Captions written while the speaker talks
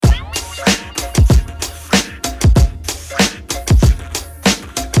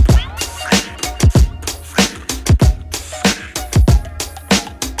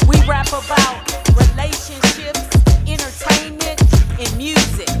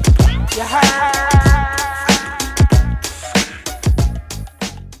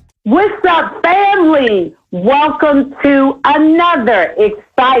What's up, family? Welcome to another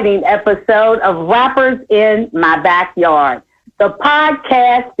exciting episode of Rappers in My Backyard, the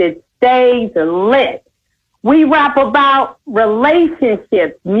podcast that stays lit. We rap about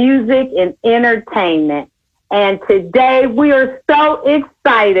relationships, music, and entertainment. And today we are so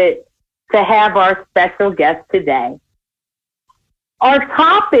excited to have our special guest today. Our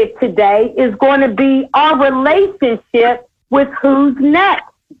topic today is going to be our relationship with Who's Next,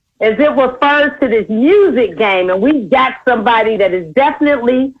 as it refers to this music game, and we got somebody that is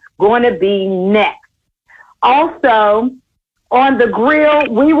definitely going to be next. Also, on the grill,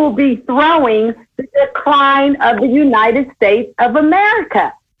 we will be throwing the decline of the United States of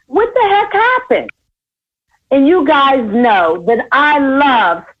America. What the heck happened? And you guys know that I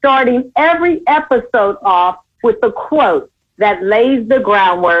love starting every episode off with a quote that lays the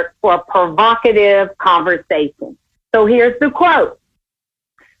groundwork for a provocative conversation. So here's the quote.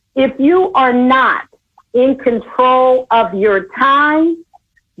 If you are not in control of your time,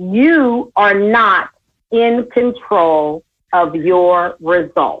 you are not in control of your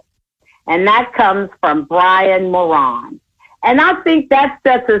results. And that comes from Brian Moran. And I think that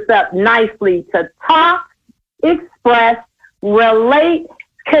sets us up nicely to talk, express, relate,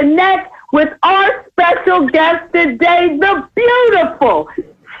 connect with our special guest today, the beautiful.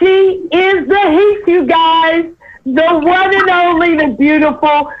 She is the heat, you guys. The one and only, the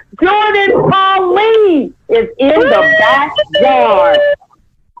beautiful Jordan Pauline is in the backyard.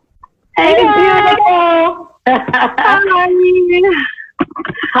 Hey, beautiful. Hi.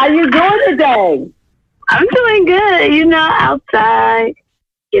 How you doing today? I'm doing good, outside,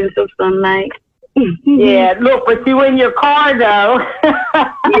 getting some sunlight. Yeah, look, but you in your car, though.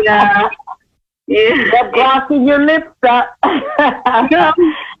 Yeah. That glossing your lips up.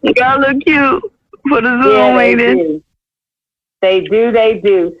 You gotta look cute for the Zoom waiting. They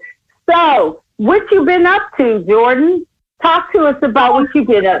do. So, what you been up to, Jordan? Talk to us about what you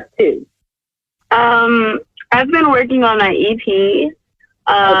been up to. I've been working on my EP.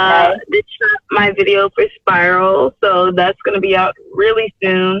 Okay. This shot my video for Spiral, so that's gonna be out really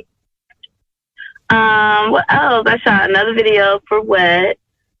soon. What else? I shot another video for Wet,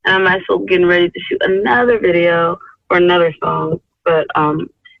 and I'm also getting ready to shoot another video for another song. But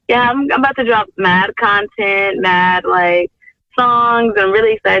yeah, I'm about to drop mad content, mad songs. I'm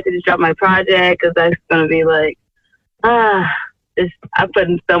really excited to just drop my project because that's gonna be I put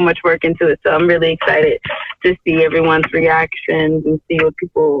in so much work into it, so I'm really excited to see everyone's reactions and see what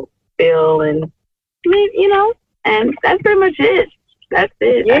people feel, and and that's pretty much it. That's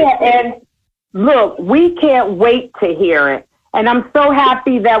it. Yeah, and look, we can't wait to hear it, and I'm so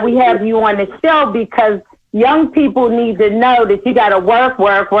happy that we have you on the show because young people need to know that you got to work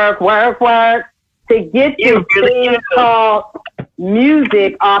to get this thing called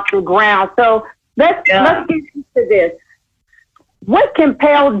music off the ground. So let's get into this. What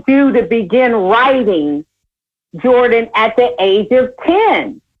compelled you to begin writing, Jordan, at the age of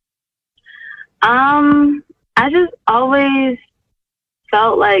 10? I just always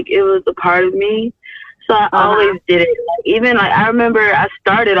felt like it was a part of me. So I always did it. Even I remember I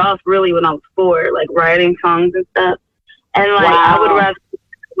started off really when I was 4, writing songs and stuff. And I would rather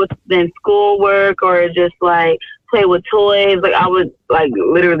than schoolwork or just play with toys. I would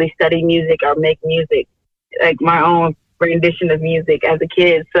literally study music or make music, my own rendition of music as a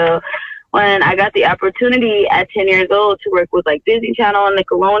kid. So when I got the opportunity at 10 years old to work with Disney Channel and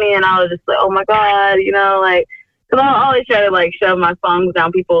Nickelodeon, I was just oh my God, because I always try to shove my songs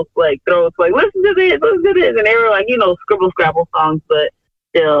down people's throats, listen to this, and they were scribble scrabble songs, but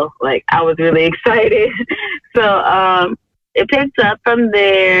still I was really excited. So it picked up from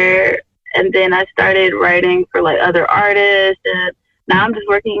there, and then I started writing for other artists, and now I'm just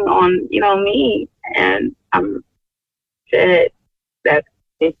working on me, and I'm that's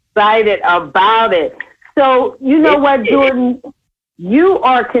excited about it. So you know what, Jordan, you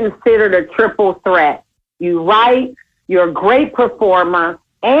are considered a triple threat. You write, you're a great performer,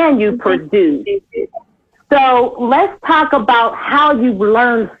 and you produce. So let's talk about how you've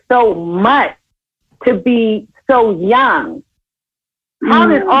learned so much to be so young. How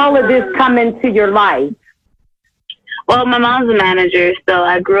did all of this come into your life? Well, my mom's a manager, so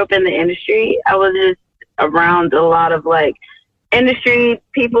I grew up in the industry. I was just around a lot of industry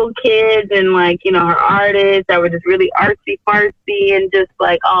people, kids, and her artists that were just really artsy fartsy and just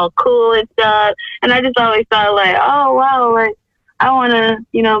all cool and stuff. And I just always thought oh wow, I want to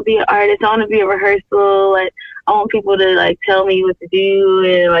be an artist. I want to be a rehearsal. I want people to tell me what to do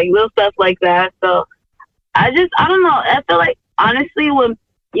and little stuff like that. So I don't know. I feel honestly, when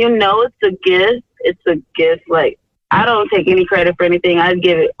it's a gift, I don't take any credit for anything. I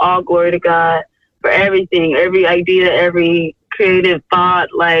give it all glory to God for everything, every idea, every creative thought,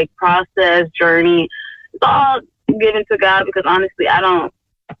 like process, journey. It's all given to God because honestly, I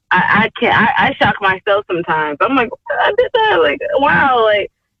can't, I shock myself sometimes. I'm like, I did that, like, wow,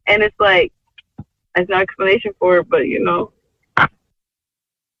 like, and it's like, there's no explanation for it, but you know.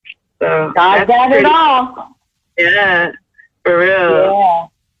 So God got it all. Yeah, for real. Yeah.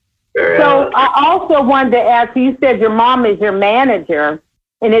 For real. So I also wanted to ask you said your mom is your manager,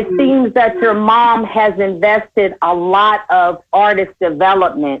 and it seems that your mom has invested a lot of artist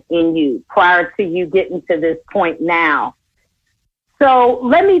development in you prior to you getting to this point now. So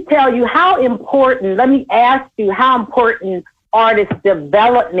let me tell you let me ask you how important artist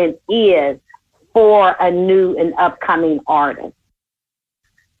development is for a new and upcoming artist.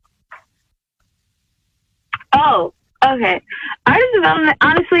 Oh, okay. Artist development,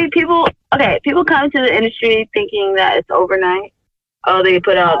 honestly, people come to the industry thinking that it's overnight. Oh, they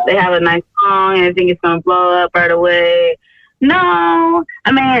have a nice song and they think it's going to blow up right away. No,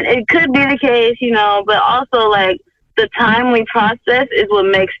 I mean, it could be the case, you know, but also, like, the timely process is what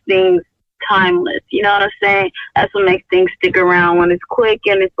makes things timeless. You know what I'm saying? That's what makes things stick around when it's quick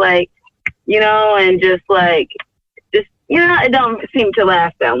and it's like, you know, and just, you know, it don't seem to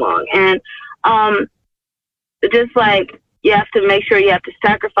last that long. And, just like you have to make sure you have to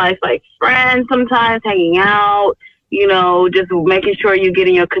sacrifice like friends sometimes, hanging out, you know, just making sure you're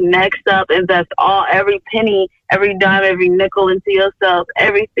getting your connects up, invest every penny, every dime, every nickel into yourself,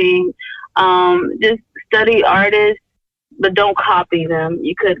 everything. Just study artists, but don't copy them.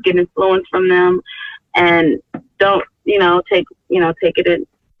 You could get influence from them, and don't, you know,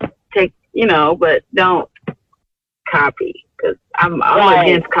 but don't copy, because I'm right.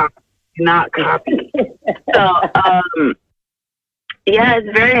 against copy. Not copy. So, yeah,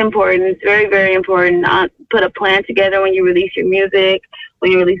 it's very important. It's very, very important. Put a plan together when you release your music,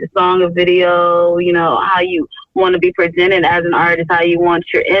 when you release a song, a video, you know, how you want to be presented as an artist, how you want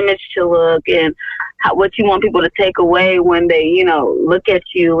your image to look, and what you want people to take away when they, you know, look at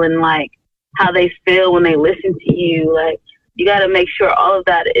you, and like how they feel when they listen to you. Like, you got to make sure all of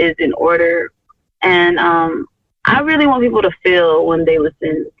that is in order. And, I really want people to feel when they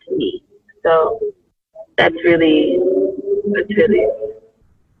listen to me. So that's really,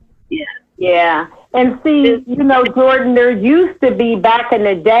 yeah. Yeah. And see, you know, Jordan, there used to be back in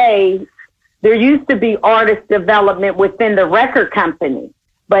the day, artist development within the record company.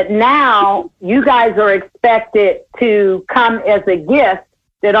 But now you guys are expected to come as a gift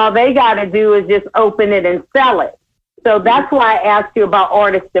that all they got to do is just open it and sell it. So that's why I asked you about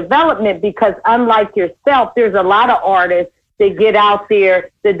artist development, because unlike yourself, there's a lot of artists that get out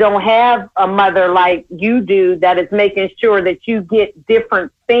there that don't have a mother like you do that is making sure that you get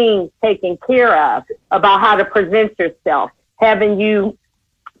different things taken care of about how to present yourself, having you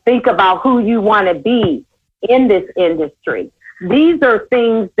think about who you want to be in this industry. These are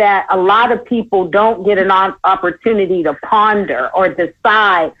things that a lot of people don't get an opportunity to ponder or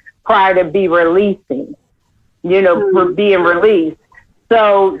decide prior to be releasing. You know, for being released.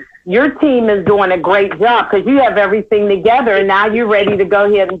 So your team is doing a great job because you have everything together and now you're ready to go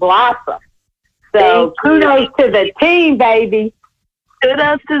ahead and blossom. So kudos to the team, baby.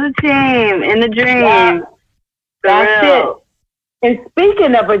 Kudos to the team and the dream. Yeah, that's it. And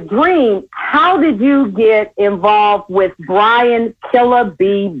speaking of a dream, how did you get involved with Brian Killer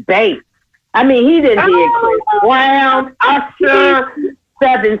B. Bates? I mean, he didn't do Chris Brown, Usher,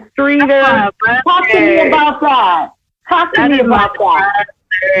 Seven Streeter. Talk to me about that.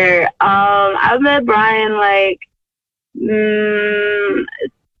 I met Brian like,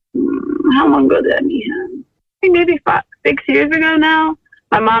 how long ago did I meet him? I think maybe 6 years ago now.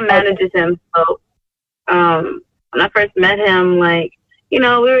 My mom manages him, so when I first met him, like, you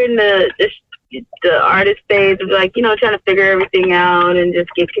know, we were in the artist phase of, like, you know, trying to figure everything out and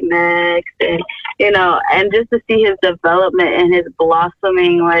just get connects, and, you know, and just to see his development and his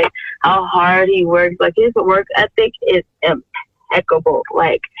blossoming, like how hard he works, like his work ethic is impeccable.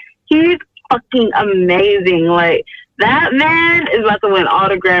 Like, he's fucking amazing. Like, that man is about to win all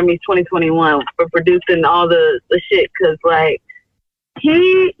the Grammys 2021 for producing all the shit, because like,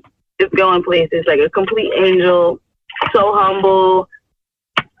 he is going places, like a complete angel, so humble.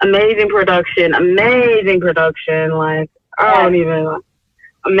 Amazing production, like, I don't even know.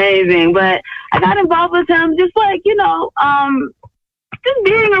 Amazing. But I got involved with him just like, you know, just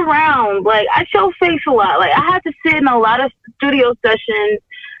being around. Like, I show face a lot. Like, I had to sit in a lot of studio sessions,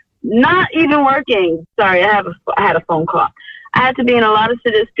 not even working. Sorry, I had a phone call. I had to be in a lot of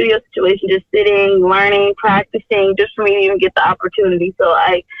studio situations, just sitting, learning, practicing, just for me to even get the opportunity. So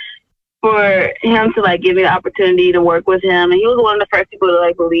for him to like give me the opportunity to work with him. And he was one of the first people to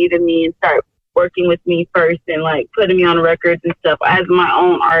like believe in me and start working with me first and like putting me on records and stuff as my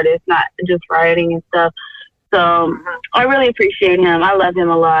own artist, not just writing and stuff. So I really appreciate him. I love him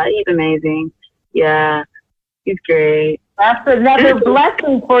a lot. He's amazing. Yeah, he's great. That's another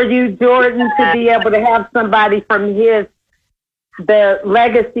blessing for you, Jordan, to be able to have somebody from the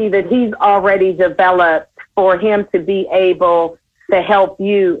legacy that he's already developed, for him to be able to help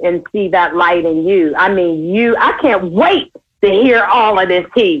you and see that light in you. I mean, I can't wait to hear all of this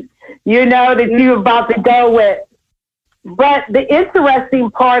heat, that you're about to go with. But the interesting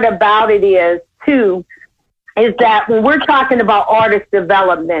part about it is that when we're talking about artist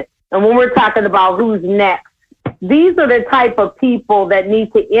development and when we're talking about who's next, these are the type of people that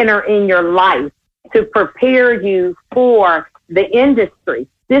need to enter in your life to prepare you for the industry.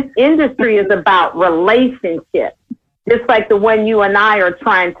 This industry is about relationships, just like the one you and I are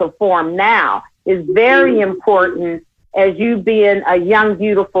trying to form now. Is very important, as you being a young,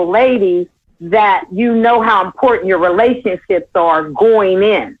 beautiful lady, that you know how important your relationships are going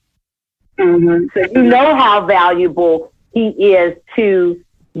in. Mm-hmm. So you know how valuable he is to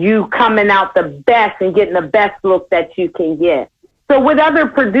you coming out the best and getting the best look that you can get. So what other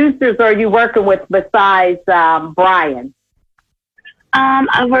producers are you working with besides Brian?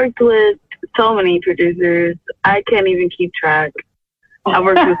 I've worked with so many producers. I can't even keep track. I've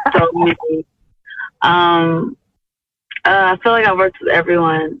worked with so many. I feel like I've worked with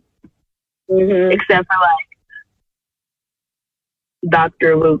everyone, except for like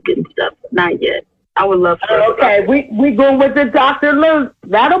Dr. Luke and stuff. Not yet. I would love to. Okay, we going with the Dr. Luke.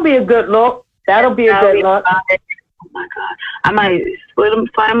 That'll be a good look. That'll be a good look. Oh my God. I might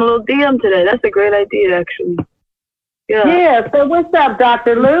find him a little DM today. That's a great idea, actually. Yeah, so what's up,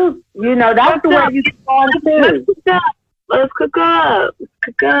 Dr. Luke? That's the way you can go on too. Let's cook up.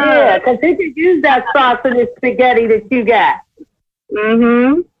 Yeah, because he could use that sauce in the spaghetti that you got.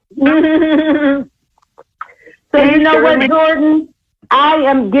 So you know what, Jordan? I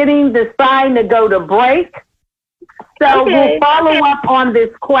am getting the sign to go to break. So we'll follow up on this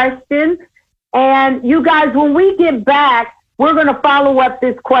question. And you guys, when we get back, we're going to follow up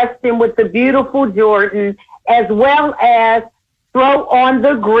this question with the beautiful Jordan, as well as throw on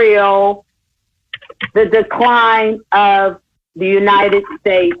the grill the decline of the United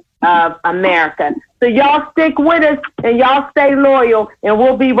States of America. So y'all stick with us and y'all stay loyal, and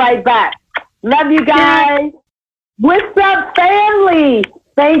we'll be right back. Love you guys. What's up, family?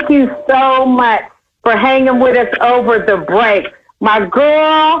 Thank you so much for hanging with us over the break. My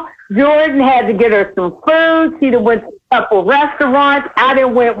girl, Jordan, had to get her some food. She went to a couple restaurants. I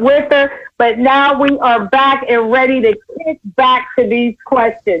done went with her. But now we are back and ready to kick back to these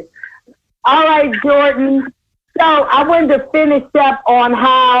questions. All right, Jordan. So I wanted to finish up on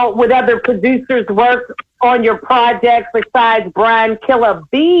how, with other producers, work on your project besides Brian Killer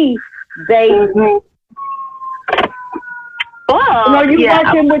B, baby. Are you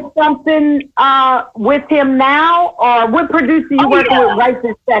working with something with him now, or what producer you working with right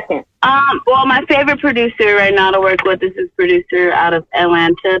this second? Well, my favorite producer right now to work with is this producer out of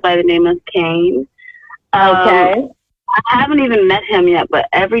Atlanta by the name of Kane. Okay. I haven't even met him yet, but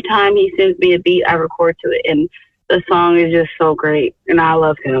every time he sends me a beat, I record to it, and the song is just so great, and I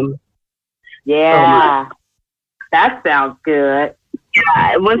love him. Yeah, that sounds good.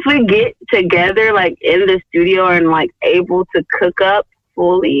 Yeah, once we get together, like in the studio and like able to cook up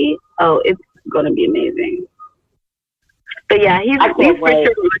fully, it's gonna be amazing. But yeah, he's for sure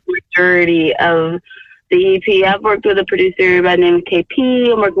the majority of the EP. I've worked with a producer by the name of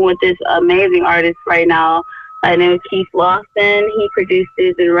KP. I'm working with this amazing artist right now by the name of Keith Lawson. He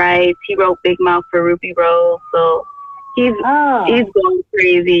produces and writes. He wrote Big Mouth for Ruby Rose, so he's going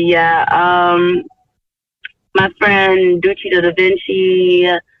crazy. Yeah. My friend Ducci Da Vinci,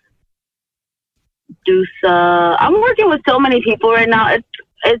 Dusa. I'm working with so many people right now.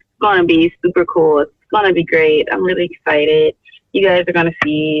 It's gonna be super cool. It's gonna be great. I'm really excited. You guys are gonna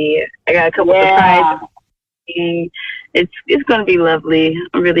see. I got a couple surprises. It's gonna be lovely.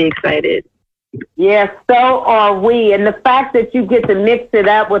 I'm really excited. Yes, so are we. And the fact that you get to mix it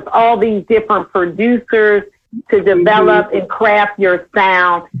up with all these different producers to develop and craft your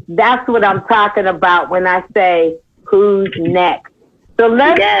sound, that's what I'm talking about when I say who's next. So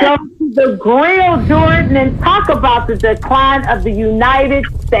let's go to the grill, Jordan, and talk about the decline of the United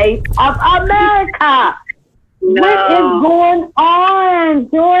States of America. No. What is going on,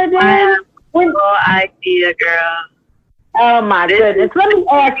 Jordan? I have no idea, girl. Oh, my goodness. Let me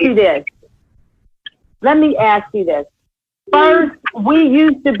ask you this. First, we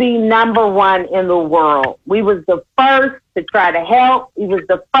used to be number one in the world. We was the first to try to help. We was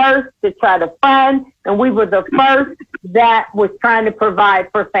the first to try to fund, and we were the first that was trying to provide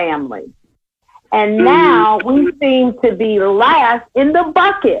for families. And now we seem to be last in the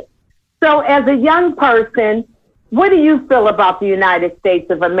bucket. So as a young person, what do you feel about the United States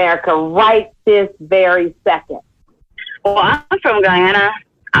of America right this very second? Well, I'm from Guyana.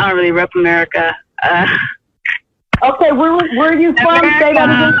 I don't really rep America. Okay, where are you from? Say that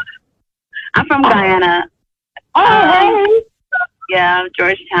again. I'm from Guyana. Oh, hey. Yeah,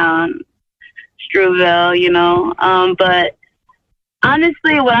 Georgetown, Struville, you know. But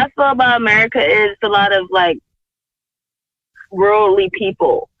honestly, what I feel about America is a lot of like worldly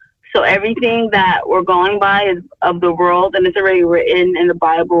people. So everything that we're going by is of the world, and it's already written in the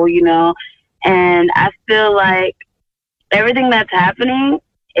Bible, you know. And I feel like everything that's happening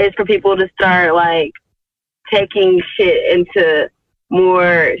is for people to start like taking shit into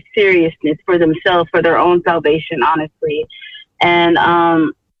more seriousness for themselves, for their own salvation, honestly. And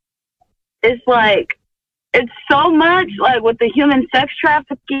it's like, it's so much like with the human sex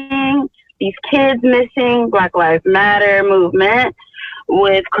trafficking, these kids missing, Black Lives Matter movement,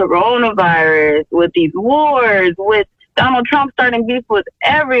 with coronavirus, with these wars, with Donald Trump starting beef with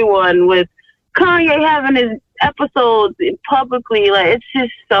everyone, with Kanye having his episodes publicly. Like, it's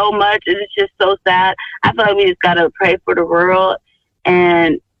just so much. It's just so sad. I feel like we just gotta pray for the world,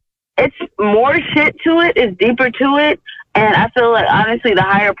 and it's more shit to it. It's deeper to it. And I feel like, honestly, the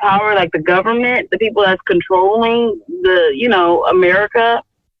higher power, like the government, the people that's controlling the, you know, America,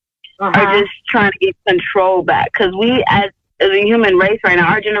 are just trying to get control back. Because we, as a human race right now,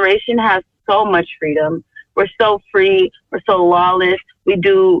 our generation has so much freedom. We're so free. We're so lawless. We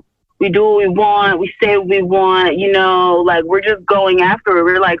do what we want. We say what we want. You know, like, we're just going after it.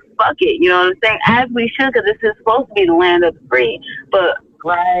 We're like, fuck it. You know what I'm saying? As we should, because this is supposed to be the land of the free. But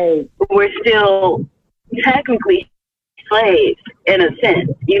we're still technically slaves in a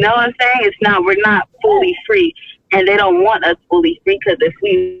sense. You know what I'm saying? We're not fully free. And they don't want us fully free, because if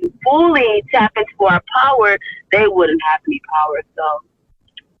we fully tap into our power, they wouldn't have any power. So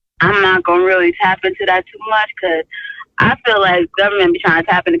I'm not going to really tap into that too much, because I feel like government be trying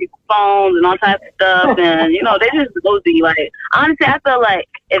to tap into people's phones and all types of stuff. And, you know, they just nosy. Like, honestly, I feel like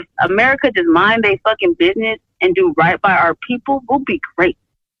if America just mind their fucking business and do right by our people, we'll be great.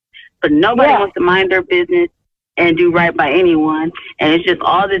 But nobody wants to mind their business and do right by anyone. And it's just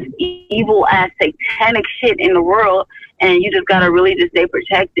all this evil ass satanic shit in the world. And you just gotta really just stay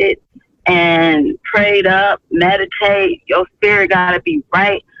protected and prayed up, meditate. Your spirit gotta be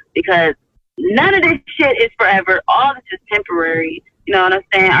right, because none of this shit is forever. All this is temporary. You know what I'm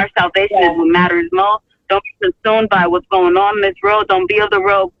saying? Our salvation is what matters most. Don't be consumed by what's going on in this world. Don't be of the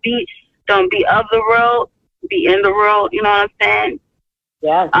world. Don't be of the world. Be in the world. You know what I'm saying?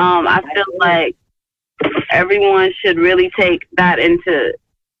 Yes. I feel like everyone should really take that into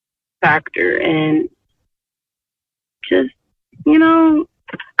factor, and just, you know,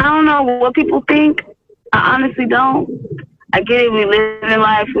 I don't know what people think. I honestly don't. I get it. We live in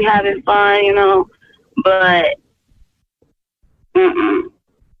life. We having fun, you know, but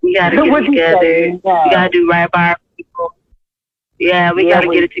we got to get it together. We got to do right by our people. Yeah, we got to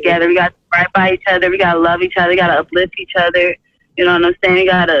get it together. We got to do right by each other. We got to love each other. We got to uplift each other. You know what I'm saying? We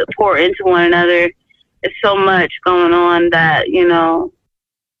got to pour into one another. It's so much going on that, you know,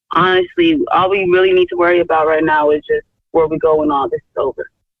 honestly, all we really need to worry about right now is just where we go when all this is over.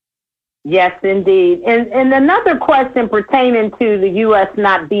 Yes, indeed. And another question pertaining to the U.S.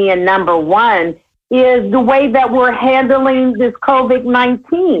 not being number one is the way that we're handling this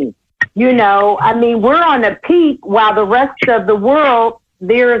COVID-19. You know, I mean, we're on a peak while the rest of the world,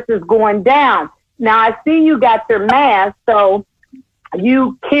 theirs is going down. Now, I see you got your mask, so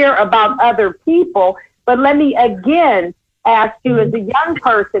you care about other people. But let me again ask you, as a young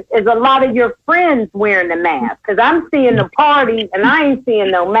person, is a lot of your friends wearing the mask? Because I'm seeing the party and I ain't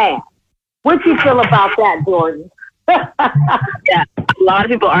seeing no mask. What you feel about that, Jordan? Yeah, a lot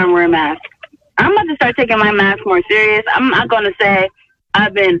of people aren't wearing masks. I'm about to start taking my mask more serious. I'm not going to say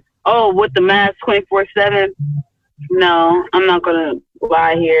I've been, with the mask 24/7. No, I'm not going to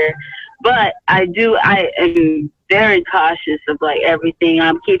lie here. But I am very cautious of, like, everything.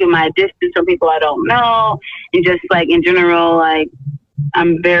 I'm keeping my distance from people I don't know. And just, like, in general, like,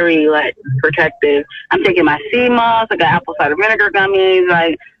 I'm very, like, protective. I'm taking my sea moss. I got apple cider vinegar gummies,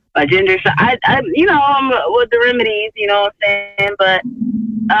 like, my ginger shot. You know, I'm with the remedies, you know what I'm saying? But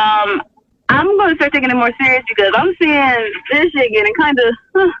I'm going to start taking it more serious, because I'm seeing this shit getting kind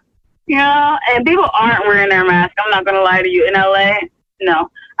of, you know, and people aren't wearing their mask. I'm not going to lie to you. In LA, no.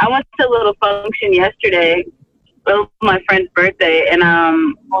 I went to a little function yesterday it was my friend's birthday, and I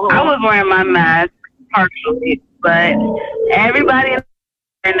was wearing my mask partially, but everybody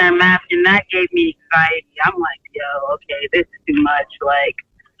in their mask, and that gave me anxiety. I'm like, yo, okay, this is too much. Like,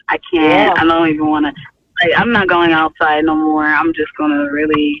 I can't. I don't even want to. Like, I'm not going outside no more. I'm just gonna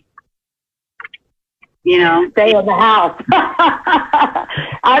really, stay in the house.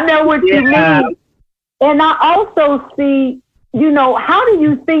 I know what you mean. And I also see, how do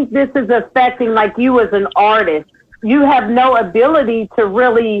you think this is affecting, like, you as an artist? You have no ability to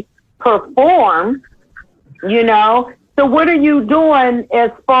really perform, So what are you doing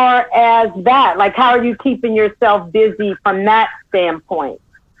as far as that? Like, how are you keeping yourself busy from that standpoint?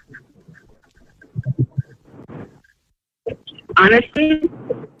 Honestly,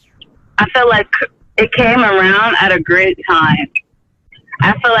 I feel like it came around at a great time.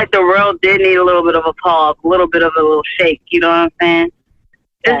 I feel like the world did need a little bit of a pause, a little bit of a little shake, you know what I'm saying?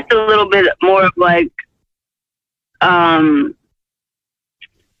 Just a little bit more of like,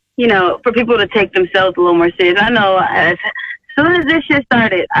 for people to take themselves a little more serious. I know as soon as this shit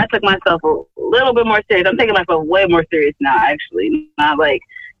started, I took myself a little bit more serious. I'm taking myself way more serious now, actually. Not like,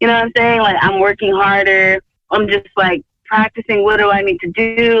 you know what I'm saying? Like, I'm working harder. I'm just like practicing what do I need to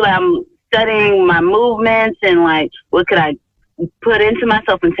do. I'm studying my movements and like what could I put into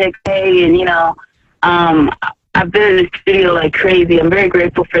myself and take away. And I've been in the studio like crazy. I'm very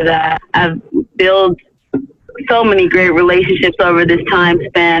grateful for that. I've built so many great relationships over this time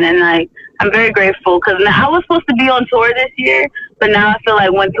span, and like I'm very grateful because I was supposed to be on tour this year, but now I feel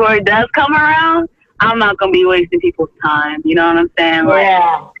like when tour does come around, I'm not gonna be wasting people's time. You know what I'm saying? Like,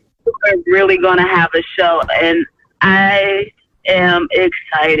 we're really gonna have a show, and I am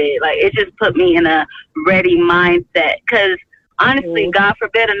excited. Like, it just put me in a ready mindset because honestly, God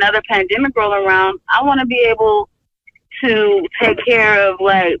forbid another pandemic roll around, I want to be able to take care of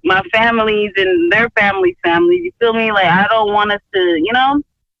like my families and their families. You feel me? Like, I don't want us to,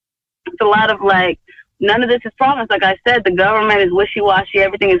 it's a lot of like, none of this is promised. Like I said, the government is wishy-washy.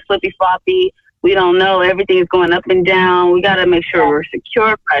 Everything is flippy-floppy. We don't know. Everything is going up and down. We got to make sure we're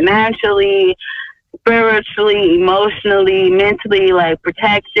secure financially, spiritually, emotionally, mentally, like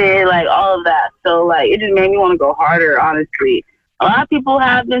protected, like all of that. So like, it just made me want to go harder, honestly. A lot of people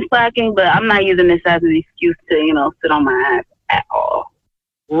have been slacking, but I'm not using this as an excuse to, sit on my ass at all.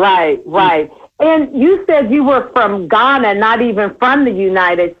 Right. And you said you were from Ghana, not even from the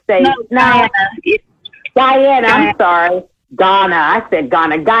United States. No, Guyana, I'm sorry. Ghana. I said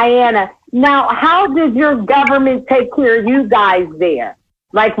Ghana. Guyana. Now, how does your government take care of you guys there?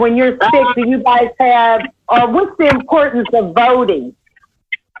 Like, when you're sick, do you guys have, or what's the importance of voting?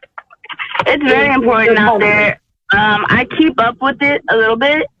 It's very important out there. I keep up with it a little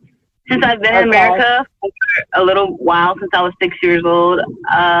bit since I've been in America for a little while, since I was 6 years old.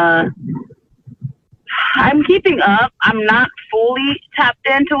 I'm keeping up. I'm not fully tapped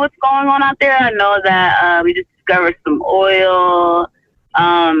into what's going on out there. I know that we just discovered some oil.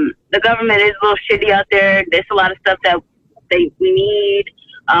 The government is a little shitty out there. There's a lot of stuff that we need.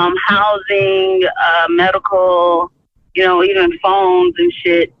 Housing, medical, even phones and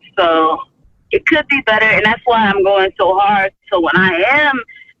shit. So it could be better, and that's why I'm going so hard. So when I am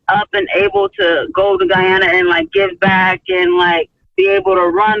up and able to go to Guyana and like give back and like be able to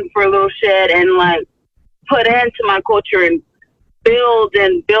run for a little shit and like put into my culture and build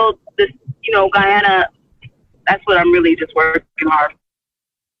this, Guyana, that's what I'm really just working hard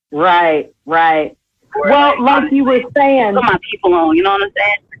for. Right. Well, like you were saying, put my people on, you know what I'm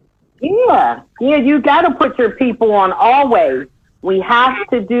saying? Yeah, you got to put your people on always. We have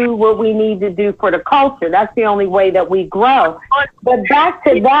to do what we need to do for the culture. That's the only way that we grow. But back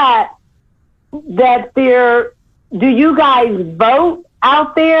to that do you guys vote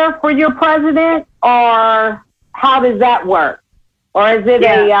out there for your president, or how does that work? Or is it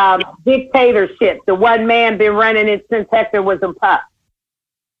a dictatorship? The one man been running it since Hector was a pup?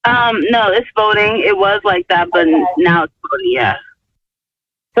 No, it's voting. It was like that, but now it's voting, yeah.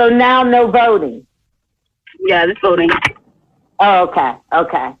 So now no voting? Yeah, it's voting. Oh,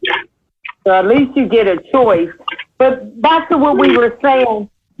 okay. So at least you get a choice. But back to what we were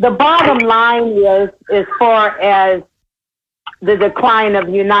saying, the bottom line is, as far as the decline of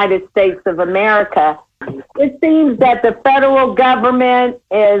the United States of America, it seems that the federal government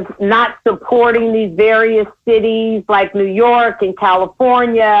is not supporting these various cities like New York and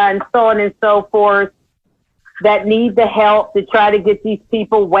California and so on and so forth that need the help to try to get these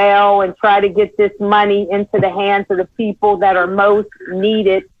people well and try to get this money into the hands of the people that are most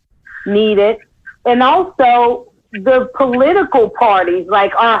needed. And also the political parties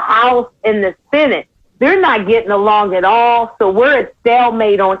like our House and the Senate, they're not getting along at all. So we're at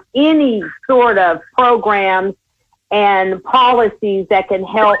stalemate on any sort of programs and policies that can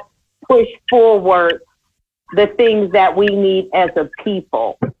help push forward the things that we need as a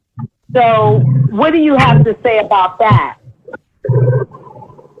people. So what do you have to say about that?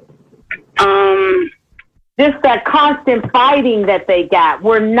 Just that constant fighting that they got.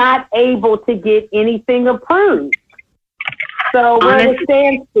 We're not able to get anything approved. So we're at a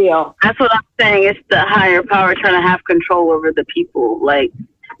standstill. That's what I'm saying. It's the higher power trying to have control over the people. Like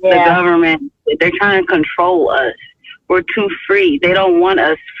the government, they're trying to control us. We're too free. They don't want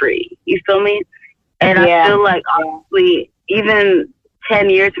us free. You feel me? And I feel like, honestly, even 10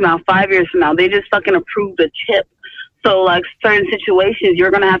 years from now, 5 years from now, they just fucking approved a chip. So, like, certain situations, you're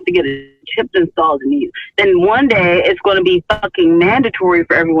going to have to get a chip installed in you. Then one day, it's going to be fucking mandatory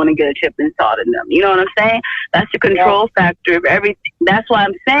for everyone to get a chip installed in them. You know what I'm saying? That's the control factor of everything. That's why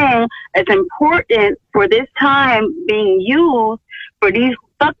I'm saying it's important for this time being used for these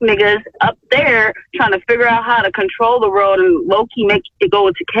fuck niggas up there trying to figure out how to control the world and low-key make it go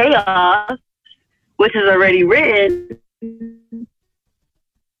into chaos, which is already written.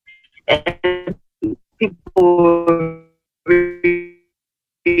 And people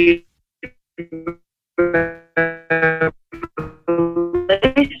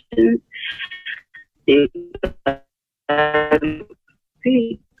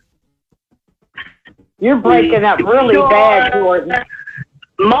You're breaking up really bad, Jordan.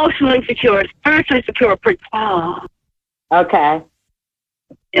 Emotionally secure, spiritually secure. Okay.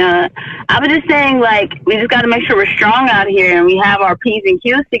 I was just saying, like, we just got to make sure we're strong out here and we have our P's and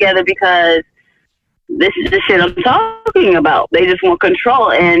Q's together, because this is the shit I'm talking about. They just want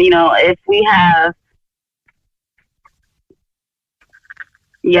control. And, you know, if we have,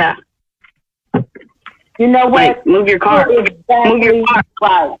 you know what? Like, move your car. Move your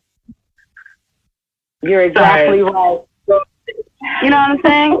car. Right. You're exactly right. You know what I'm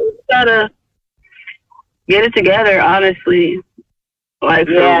saying? We gotta get it together, honestly. Like,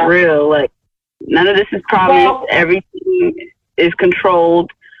 for real. Like, none of this is promised. Everything is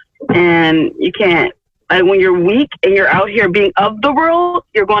controlled. And you can't, like, when you're weak and you're out here being of the world,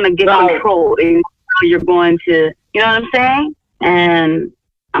 you're going to get controlled. And you're going to, you know what I'm saying? And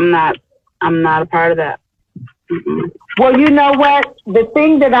I'm not a part of that. Mm-mm. Well, you know what? The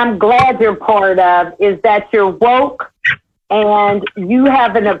thing that I'm glad you're part of is that you're woke and you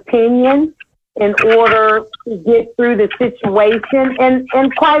have an opinion in order to get through the situation.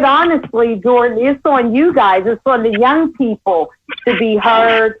 And quite honestly, Jordan, it's on you guys. It's on the young people to be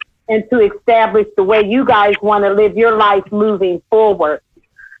heard and to establish the way you guys want to live your life moving forward.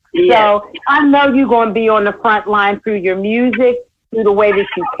 Yes. So I know you're going to be on the front line through your music, through the way that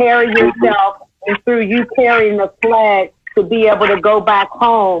you carry yourself, and through you carrying the flag to be able to go back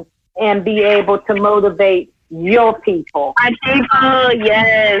home and be able to motivate your people. My people,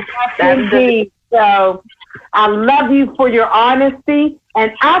 yes. Indeed. So I love you for your honesty.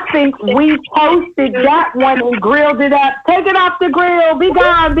 And I think we posted that one and grilled it up. Take it off the grill. Be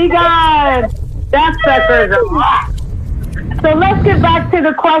gone, be gone. That sucker's a lot. So let's get back to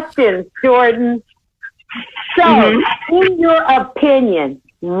the questions, Jordan. So, in your opinion,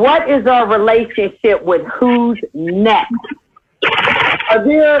 what is our relationship with Who's Next?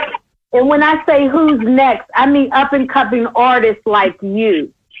 And when I say who's next, I mean up-and-coming artists like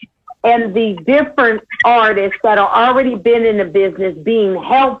you and the different artists that are already been in the business being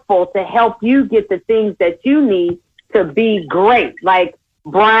helpful to help you get the things that you need to be great. Like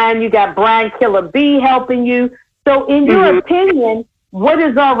Brian, you got Brian Killer B helping you. So in your opinion, what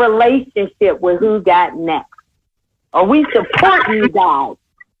is our relationship with Who Got Next? Are we supporting you guys?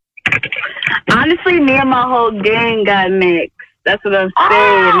 Honestly, me and my whole gang got next. That's what I'm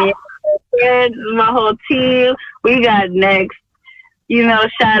saying. Me and my whole team, we got next. You know,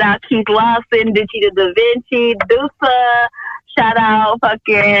 shout out Keith Lawson, Dickie Da Vinci, Dusa. Shout out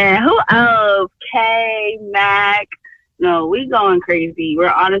fucking, who else? K, Mac. No, we going crazy.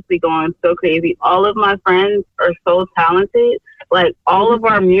 We're honestly going so crazy. All of my friends are so talented. Like, all of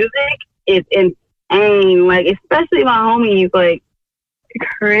our music is insane. Like, especially my homies, like,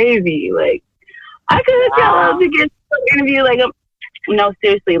 crazy. Like, I could have y'all to get an interview. Like, no,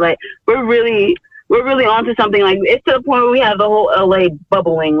 seriously. Like, we're really onto something. Like, it's to the point where we have the whole LA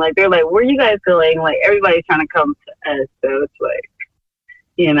bubbling. Like, they're like, where are you guys going? Like, everybody's trying to come to us. So it's like,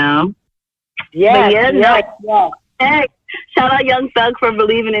 you know. Yeah. Shout out Young Thug for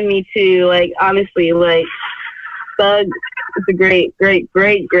believing in me too. Like, honestly, like, Thug is a great big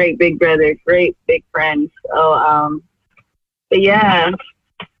brother, great big friend. So, but yeah,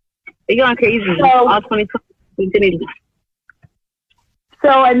 they going crazy. All 2020.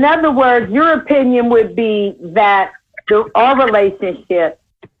 So, in other words, your opinion would be that our relationship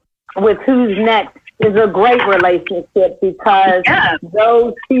with Who's Next is a great relationship because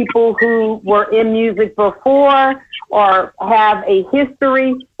those people who were in music before or have a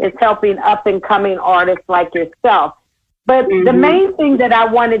history is helping up and coming artists like yourself. But the main thing that I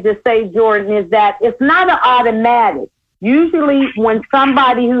wanted to say, Jordan, is that it's not an automatic. Usually when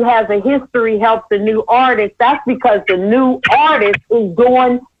somebody who has a history helps a new artist, that's because the new artist is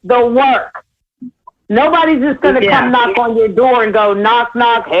doing the work. Nobody's just going to come knock on your door and go, knock,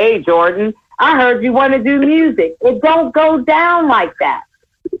 knock, hey, Jordan, I heard you want to do music. It don't go down like that.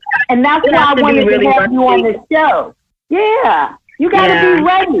 And that's why I wanted to have you on the show. Yeah. You got to be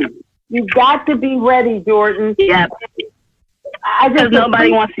ready. You got to be ready, Jordan. Yeah. Because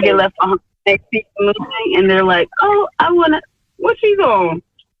nobody wants to get left on next piece of moving, and they're like, oh, I want to, what's she on?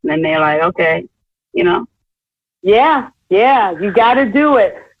 And then they're like, okay, you know? Yeah, you got to do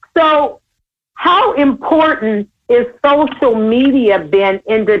it. So how important is social media been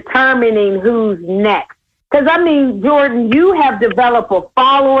in determining who's next? Because, I mean, Jordan, you have developed a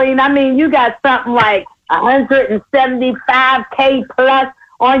following. I mean, you got something like 175K plus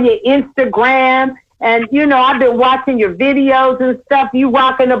on your Instagram. And, you know, I've been watching your videos and stuff. You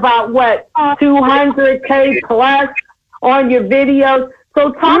rocking about, what, 200K plus on your videos.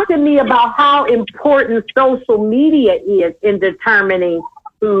 So talk to me about how important social media is in determining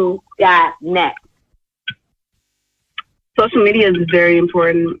who got next. Social media is very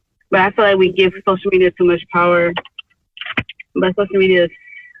important, but I feel like we give social media too much power. But social media is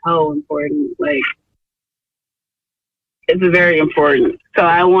so important. Like, it's very important. So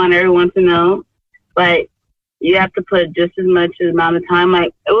I want everyone to know, like, you have to put just as much amount of time.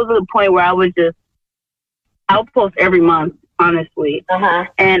 Like, it was a point where I'll post every month, honestly.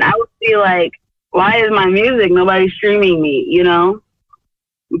 And I would feel like, why is my music, nobody streaming me, you know?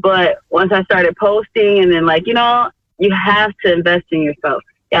 But once I started posting and then, like, you know, you have to invest in yourself.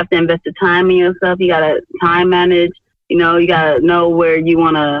 You have to invest the time in yourself. You got to time manage. You know, you got to know where you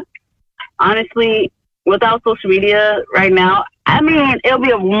want to. Honestly, without social media right now, I mean, it'll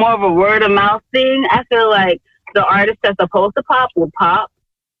be more of a word of mouth thing. I feel like the artist that's supposed to pop will pop.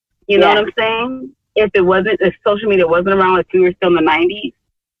 You know what I'm saying? If social media wasn't around, like we were still in the 90s.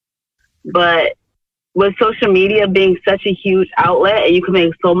 But with social media being such a huge outlet, and you can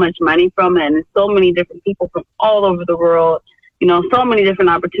make so much money from it, and so many different people from all over the world, you know, so many different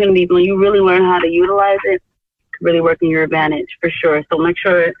opportunities. When you really learn how to utilize it, really work in your advantage for sure. So make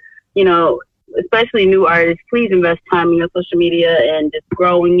sure, you know, especially new artists, please invest time in your social media and just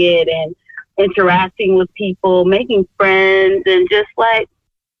growing it and interacting with people, making friends, and just like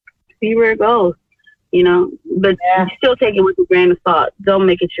see where it goes, you know. But still take it with a grain of salt. Don't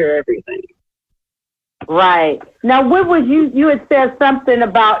make it your everything. Right. Now, what was you had said something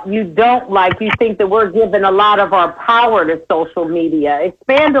about you don't like, you think that we're giving a lot of our power to social media.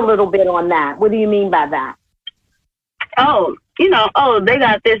 Expand a little bit on that. What do you mean by that? Oh, you know, they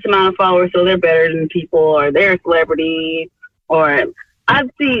got this amount of followers, so they're better than people, or they're a celebrity, or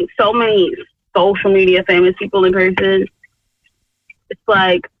I've seen so many social media famous people in person. It's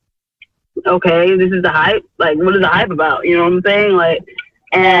like, okay, this is the hype. Like, what is the hype about? You know what I'm saying? Like,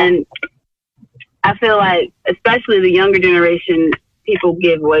 and I feel like, especially the younger generation, people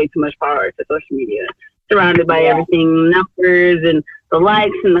give way too much power to social media, surrounded by everything, numbers and the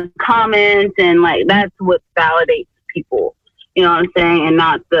likes and the comments, and like that's what validates people. You know what I'm saying? And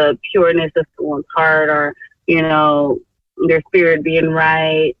not the pureness of someone's heart, or, you know, their spirit being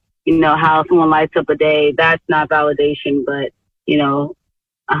right. You know, how someone lights up a day, that's not validation, but, you know,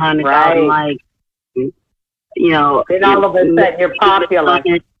 100,000 likes, you know. Then all of a sudden you're popular.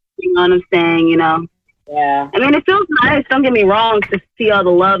 You know what I'm saying, you know? Yeah. I mean, it feels nice, don't get me wrong, to see all the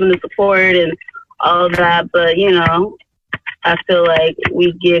love and the support and all of that, but, you know, I feel like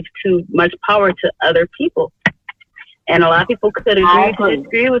we give too much power to other people. And a lot of people could agree to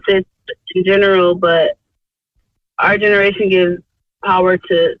disagree with this in general, but our generation gives power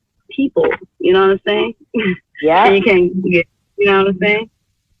to people, you know what I'm saying? Yeah. And you can't get, you know what I'm saying?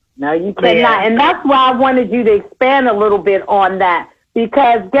 No, you cannot. Yeah. And that's why I wanted you to expand a little bit on that.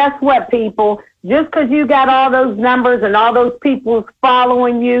 Because guess what, people? Just because you got all those numbers and all those people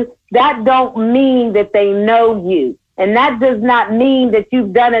following you, that don't mean that they know you. And that does not mean that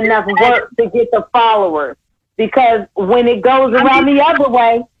you've done enough work to get the followers. Because when it goes around the other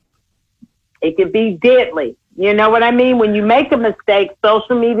way, it can be deadly. You know what I mean? When you make a mistake,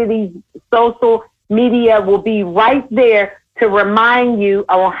 social media will be right there to remind you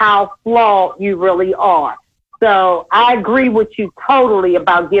of how flawed you really are. So I agree with you totally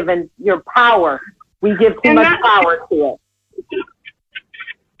about giving your power. We give too much power to it.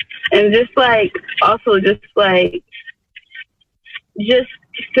 And just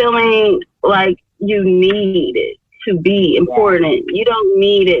feeling like you need it to be important. You don't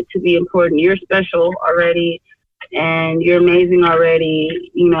need it to be important. You're special already and you're amazing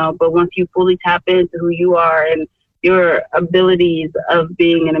already, you know, but once you fully tap into who you are and your abilities of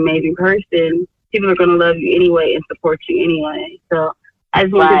being an amazing person, people are going to love you anyway and support you anyway. So I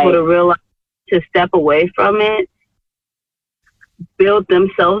just want people to realize to step away from it, build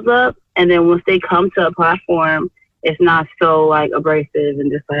themselves up, and then once they come to a platform, it's not so like abrasive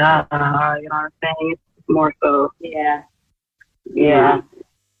and just like, you know what I'm saying? It's more so. Yeah.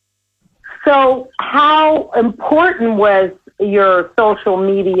 So how important was your social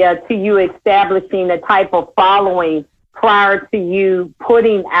media to you establishing a type of following prior to you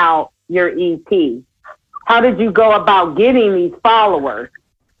putting out your EP? How did you go about getting these followers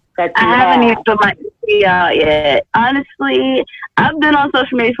that you haven't even put my EP out yet. Honestly, I've been on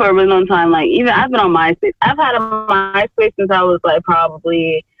social media for a really long time. Like, even I've been on MySpace. I've had a MySpace since I was like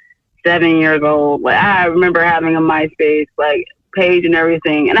probably 7 years old. Like, I remember having a MySpace like page and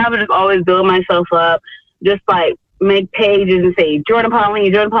everything, and I would just always build myself up, just like make pages and say Jordan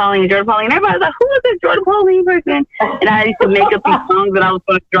Pauline, Jordan Pauline, Jordan Pauline. And everybody's like, who is this Jordan Pauline person? And I used to make up these songs that I was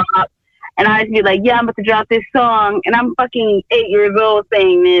going to drop. And I used to be like, yeah, I'm about to drop this song. And I'm fucking 8 years old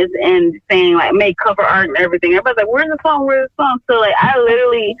saying this and saying, like, make cover art and everything. Everybody's like, where's the song? Where's the song? So, like, I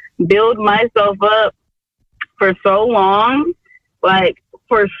literally build myself up for so long.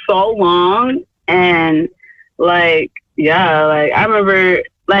 And, like, yeah, like, I remember,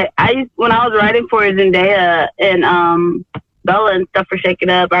 like, when I was writing for Zendaya and Bella and stuff for Shake It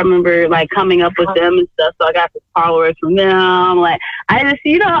Up, I remember like coming up with them and stuff, so I got some followers from them. Like, I just,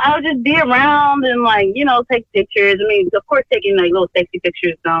 you know, I would just be around and like, you know, take pictures. I mean, of course, taking like little sexy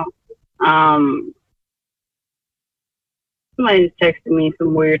pictures don't. Somebody just texted me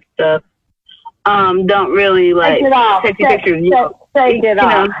some weird stuff. Don't really like sexy pictures. Take it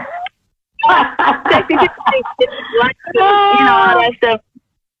off. Sexy pictures, like, you know, all that stuff.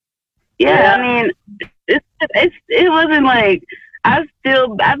 Yeah, I mean, it wasn't like I've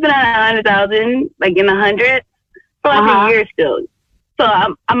been at 100,000, like in 100 for like a year still. So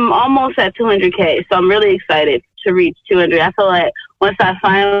I'm almost at 200K. So I'm really excited to reach 200. I feel like once I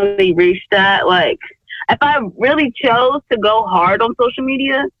finally reach that, like if I really chose to go hard on social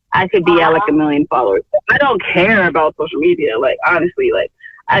media, I could be at like 1 million followers. I don't care about social media. Like, honestly, like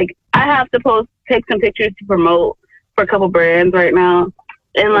I have to take some pictures to promote for a couple brands right now.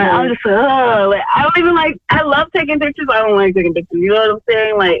 And like, I'm just like, like, I don't even like, I love taking pictures. I don't like taking pictures. You know what I'm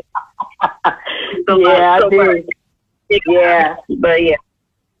saying? Like, I do. Yeah. But yeah.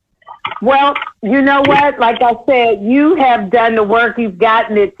 Well, you know what? Like I said, you have done the work. You've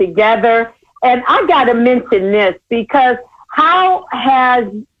gotten it together. And I got to mention this because how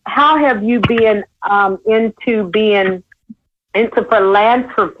have you been into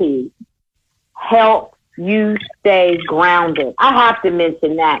philanthropy help you stay grounded? I have to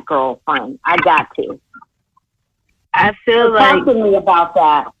mention that, girlfriend. I got to. I feel talk to me about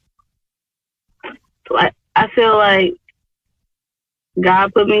that. I feel like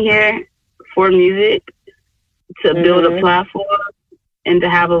God put me here for music to build a platform and to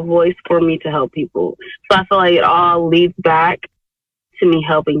have a voice for me to help people. So I feel like it all leads back to me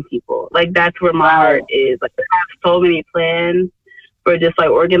helping people. Like, that's where my heart is. Like, I have so many plans for just like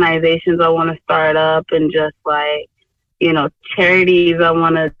organizations I want to start up and just like, you know, charities I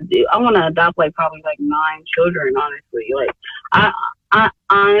want to do. I want to adopt like probably like 9 children, honestly. Like, I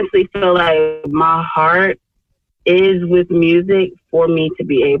honestly feel like my heart is with music for me to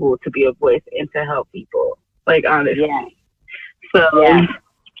be able to be a voice and to help people. Like, honestly. Yeah. So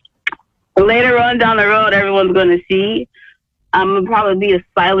later on down the road, everyone's going to see. I'm going to probably be a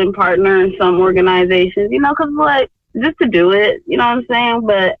silent partner in some organizations, you know, because like, just to do it, you know what I'm saying?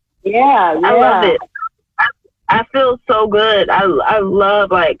 But I love it. I feel so good. I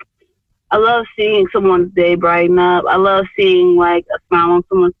love seeing someone's day brighten up. I love seeing like a smile on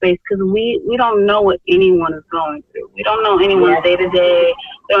someone's face because we don't know what anyone is going through. We don't know anyone's day to day.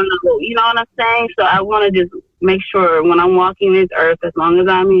 Don't know, you know what I'm saying? So I want to just make sure when I'm walking this earth, as long as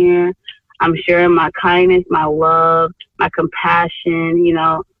I'm here, I'm sharing my kindness, my love, my compassion, you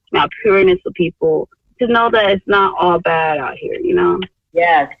know, my pureness with people. To know that it's not all bad out here, you know?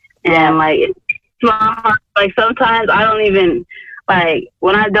 Yes. And like, it's my heart. Like, sometimes I don't even, like,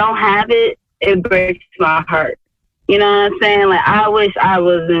 when I don't have it, it breaks my heart. You know what I'm saying? Like, I wish I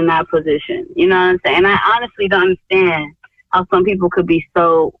was in that position. You know what I'm saying? And I honestly don't understand how some people could be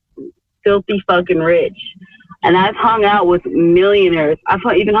so filthy fucking rich. And I've hung out with millionaires. I've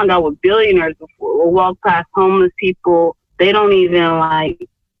even hung out with billionaires before. We'll walk past homeless people. They don't even, like,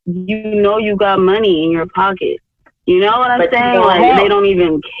 you know, you got money in your pocket. You know what I'm saying? Like, they don't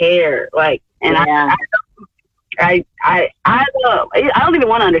even care. Like, And I don't even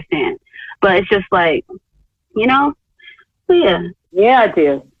want to understand, but it's just like, you know, yeah. Yeah, I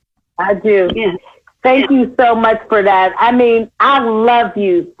do. Yeah. Thank you so much for that. I mean, I love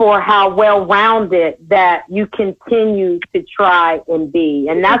you for how well-rounded that you continue to try and be.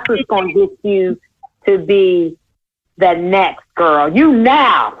 And that's what's going to get you to be the next girl. You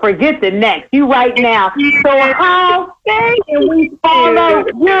now, forget the next. You right now. So how can we follow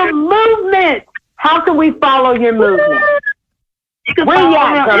your movement? How can we follow your movement? You can follow me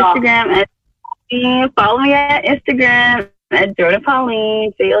on Instagram. Follow me at Instagram at Jordan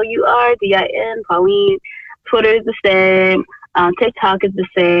Pauline, Jourdin, Pauline. Twitter is the same. TikTok is the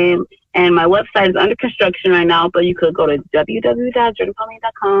same. And my website is under construction right now, but you could go to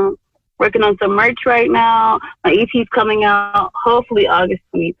www.jordanpauline.com. Working on some merch right now. My EP's coming out hopefully August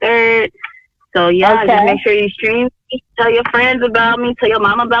 23rd. So, yeah, just make sure you stream. Tell your friends about me. Tell your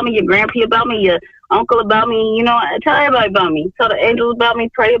mom about me, your grandpa about me, your uncle about me. You know, tell everybody about me. Tell the angels about me.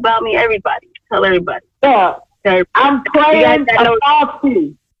 Pray about me. Everybody. Tell everybody. Yeah. I'm praying about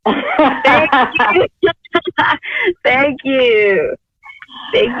you. Thank you. Thank you.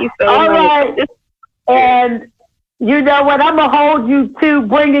 Thank you so much. All right. And you know what? I'm going to hold you to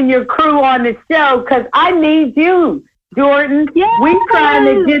bringing your crew on the show because I need you, Jordan. Yes. We're trying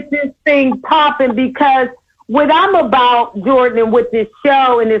to get this thing popping because what I'm about, Jordan, with this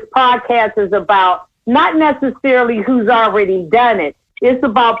show and this podcast is about not necessarily who's already done it. It's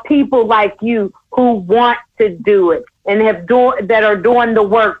about people like you who want to do it and that are doing the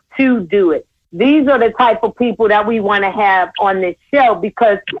work to do it. These are the type of people that we want to have on this show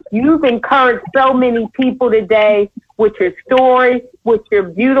because you've encouraged so many people today with your story, with your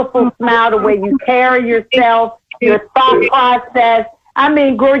beautiful smile, the way you carry yourself, your thought process. I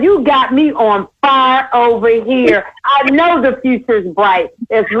mean, girl, you got me on fire over here. I know the future's bright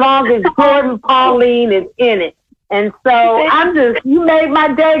as long as Jordan Pauline is in it. And so you made my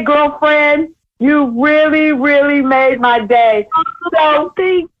day, girlfriend. You really, really made my day. So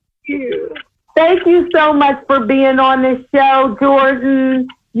thank you. Thank you so much for being on this show, Jordan.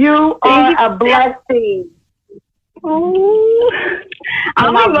 You are a blessing. Oh,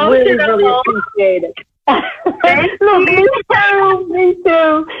 I really, really appreciate it. Me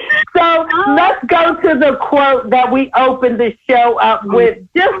too. So let's go to the quote that we opened the show up with,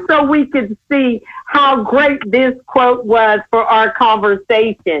 just so we can see how great this quote was for our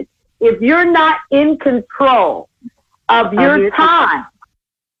conversation. If you're not in control of your time,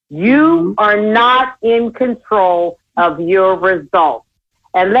 you are not in control of your results.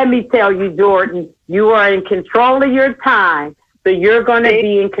 And let me tell you, Jordan, you are in control of your time, so you're going to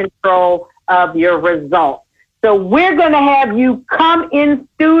be in control of your results. So we're going to have you come in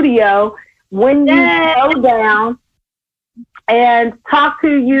studio when you go down and talk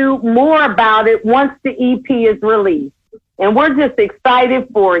to you more about it once the EP is released. And we're just excited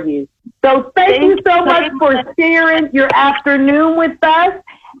for you. So thank you so much for sharing your afternoon with us.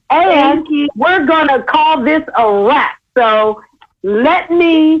 And we're going to call this a wrap. So let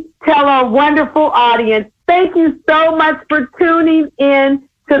me tell our wonderful audience, thank you so much for tuning in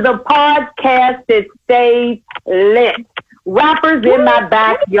to the podcast that stays lit. Rappers in My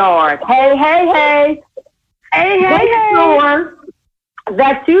Backyard. Hey, hey, hey. Make sure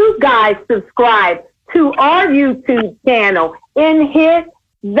that you guys subscribe to our YouTube channel and hit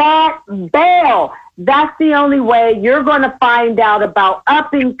that bell. That's the only way you're going to find out about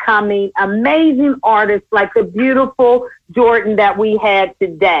up-and-coming, amazing artists like the beautiful Jordan that we had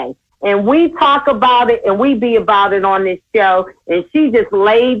today. And we talk about it and we be about it on this show. And she just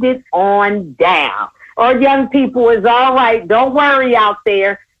laid it on down. Our young people is all right. Don't worry out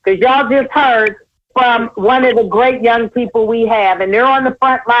there because y'all just heard from one of the great young people we have. And they're on the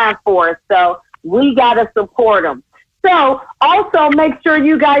front line for us. So we got to support them. So also make sure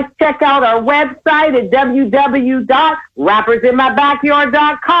you guys check out our website at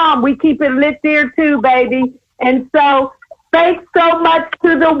www.rappersinmybackyard.com. We keep it lit there too, baby. And so thanks so much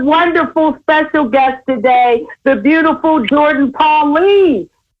to the wonderful special guest today, the beautiful Jordan Pauline.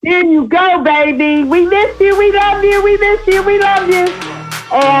 There you go, baby. We miss you. We love you. We miss you. We love you.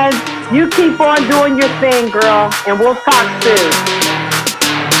 And you keep on doing your thing, girl. And we'll talk soon.